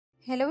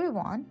Hello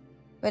everyone,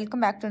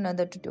 welcome back to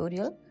another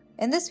tutorial.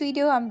 In this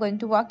video, I'm going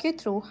to walk you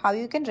through how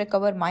you can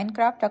recover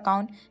Minecraft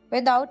account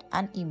without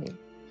an email.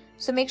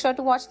 So make sure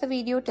to watch the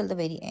video till the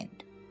very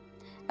end.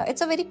 Now,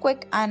 it's a very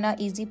quick and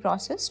easy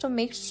process, so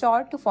make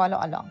sure to follow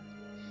along.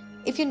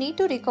 If you need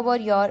to recover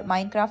your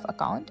Minecraft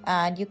account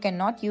and you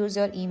cannot use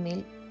your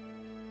email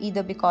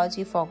either because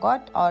you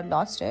forgot or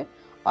lost it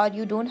or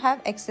you don't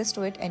have access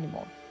to it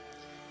anymore,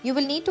 you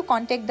will need to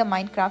contact the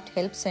Minecraft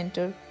Help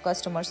Center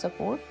customer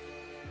support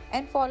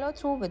and follow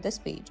through with this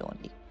page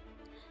only.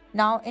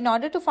 Now, in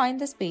order to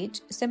find this page,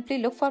 simply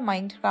look for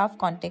Minecraft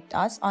Contact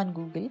Us on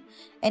Google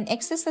and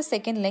access the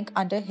second link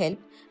under Help,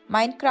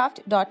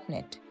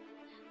 Minecraft.net.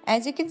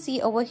 As you can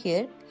see over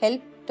here,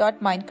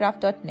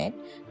 help.minecraft.net,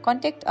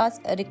 contact us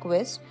a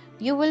request,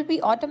 you will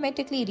be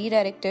automatically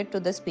redirected to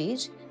this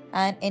page,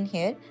 and in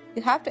here,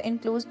 you have to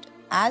include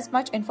as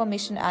much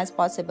information as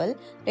possible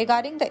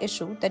regarding the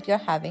issue that you're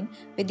having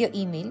with your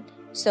email.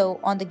 So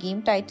on the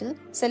game title,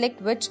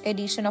 select which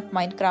edition of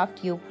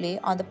Minecraft you play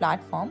on the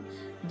platform,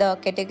 the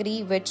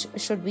category which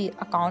should be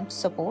account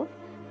support,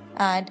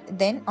 and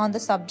then on the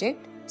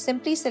subject,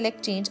 simply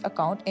select change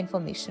account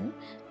information.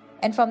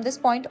 And from this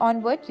point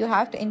onward, you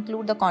have to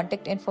include the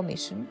contact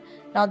information.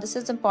 Now this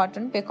is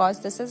important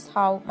because this is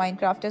how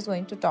Minecraft is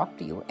going to talk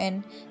to you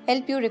and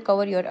help you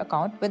recover your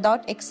account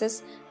without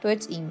access to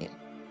its email.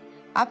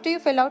 After you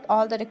fill out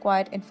all the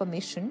required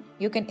information,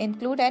 you can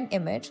include an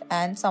image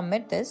and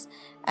submit this,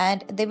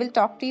 and they will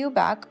talk to you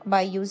back by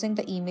using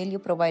the email you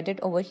provided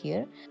over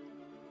here.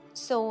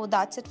 So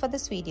that's it for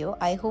this video.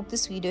 I hope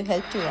this video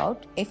helped you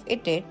out. If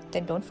it did,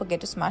 then don't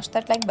forget to smash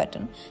that like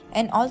button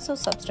and also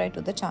subscribe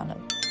to the channel.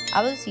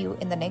 I will see you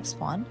in the next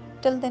one.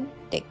 Till then,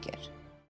 take care.